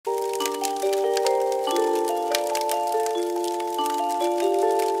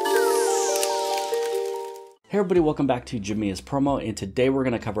Hey everybody, welcome back to Jimmy's Promo, and today we're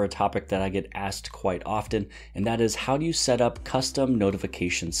going to cover a topic that I get asked quite often, and that is how do you set up custom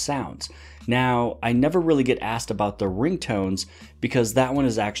notification sounds. Now, I never really get asked about the ringtones because that one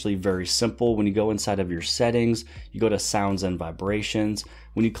is actually very simple. When you go inside of your settings, you go to sounds and vibrations.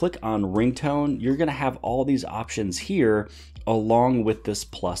 When you click on ringtone, you're going to have all these options here along with this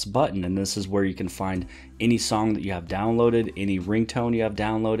plus button, and this is where you can find any song that you have downloaded, any ringtone you have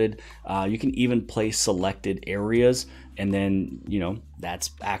downloaded. You can even play selected areas, and then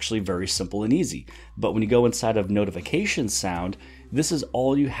that's actually very simple and easy. But when you go inside of notification sound, this is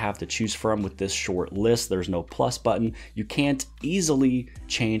all you have to choose from with this short list. There's no plus button. You can't easily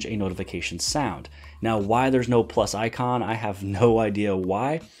change a notification sound. Now, why there's no plus icon, I have no idea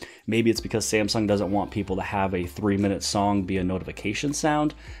why. Maybe it's because Samsung doesn't want people to have a 3-minute song be a notification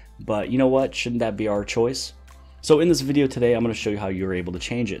sound, but you know what? Shouldn't that be our choice? So in this video today, I'm going to show you how you're able to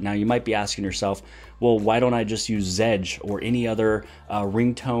change it. Now, you might be asking yourself, well, why don't I just use Zedge or any other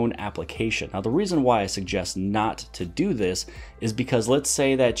ringtone application? Now, the reason why I suggest not to do this is because let's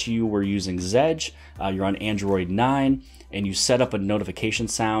say that you were using Zedge, you're on Android 9, and you set up a notification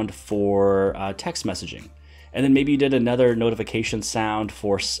sound for text messaging. And then maybe you did another notification sound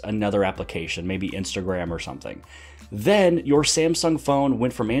for another application, maybe Instagram or something. Then your Samsung phone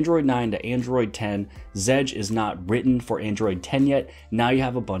went from Android 9 to Android 10. Zedge is not written for Android 10 yet. Now you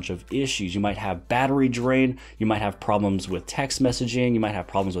have a bunch of issues. You might have battery drain. You might have problems with text messaging. You might have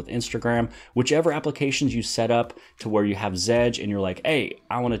problems with Instagram. Whichever applications you set up to where you have Zedge and you're like, hey,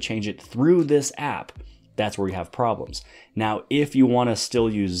 I want to change it through this app, that's where you have problems. Now, if you want to still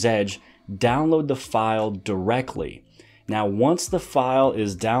use Zedge, download the file directly. Now, once the file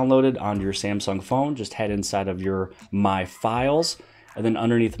is downloaded onto your Samsung phone, just head inside of your My Files, and then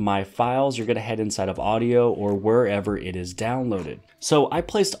underneath My Files, you're going to head inside of Audio or wherever it is downloaded. So I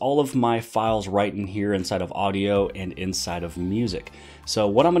placed all of my files right in here inside of Audio and inside of Music. So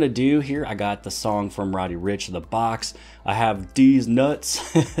what I'm going to do here, I got the song from Roddy Ricch, The Box. I have D's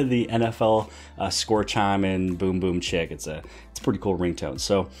Nuts, the NFL score chime, and Boom Boom Chick. It's a pretty cool ringtone.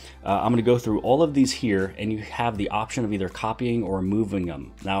 So I'm going to go through all of these here, and you have the option of either copying or moving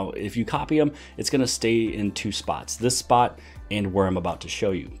them. Now, if you copy them, it's going to stay in 2 spots, this spot and where I'm about to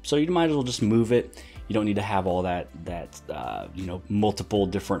show you. So you might as well just move it. You don't need to have all that multiple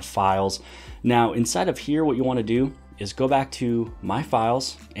different files. Now, inside of here, what you want to do is go back to My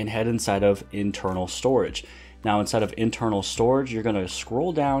Files and head inside of internal storage. Now, inside of internal storage, you're going to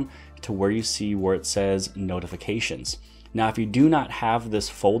scroll down to where you see where it says notifications. Now, if you do not have this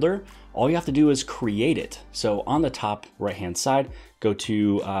folder, all you have to do is create it. So on the top right-hand side, go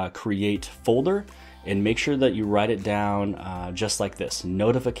to create folder and make sure that you write it down just like this,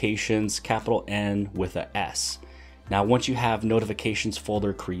 notifications, capital N with a S. Now, once you have notifications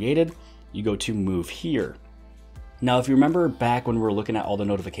folder created, you go to move here. Now, if you remember back when we were looking at all the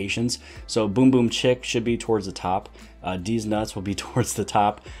notifications, so Boom Boom Chick should be towards the top, D's Nuts will be towards the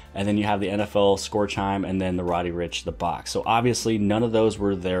top, and then you have the NFL score chime, and then the Roddy Ricch, The Box. So obviously none of those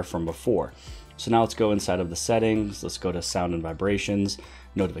were there from before. So now let's go inside of the settings, let's go to sound and vibrations,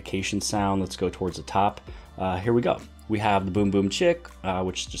 notification sound, let's go towards the top. Here we go. We have the Boom Boom Chick,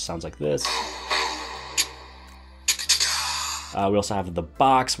 which just sounds like this. We also have the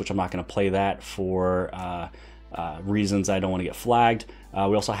Box, which I'm not going to play that for reasons I don't want to get flagged. We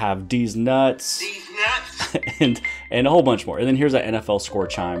also have D's Nuts, and a whole bunch more. And then here's that NFL score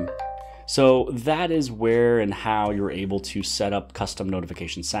chime. So that is where and how you're able to set up custom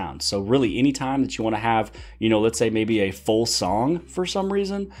notification sounds. So really anytime that you want to have, let's say maybe a full song for some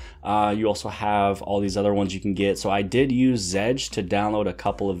reason, you also have all these other ones you can get. So I did use Zedge to download a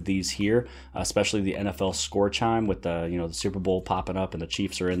couple of these here, especially the NFL score chime with the, the Super Bowl popping up and the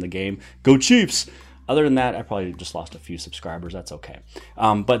Chiefs are in the game. Go Chiefs! Other than that, I probably just lost a few subscribers. That's okay.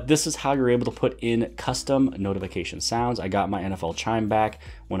 But this is how you're able to put in custom notification sounds. I got my NFL chime back.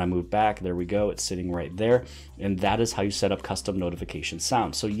 When I moved back, there we go. It's sitting right there. And that is how you set up custom notification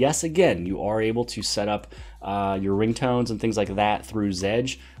sounds. So yes, again, you are able to set up your ringtones and things like that through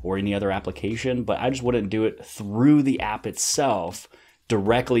Zedge or any other application, but I just wouldn't do it through the app itself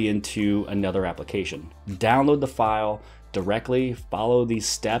directly into another application. Download the file directly, follow these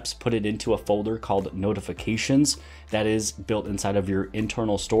steps, put it into a folder called notifications that is built inside of your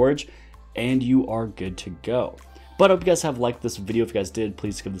internal storage, and you are good to go. But I hope you guys have liked this video. If you guys did,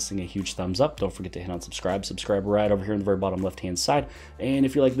 please give this thing a huge thumbs up. Don't forget to hit on subscribe right over here in the very bottom left hand side. And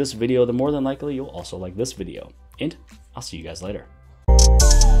if you like this video, then more than likely you'll also like this video. And I'll see you guys later.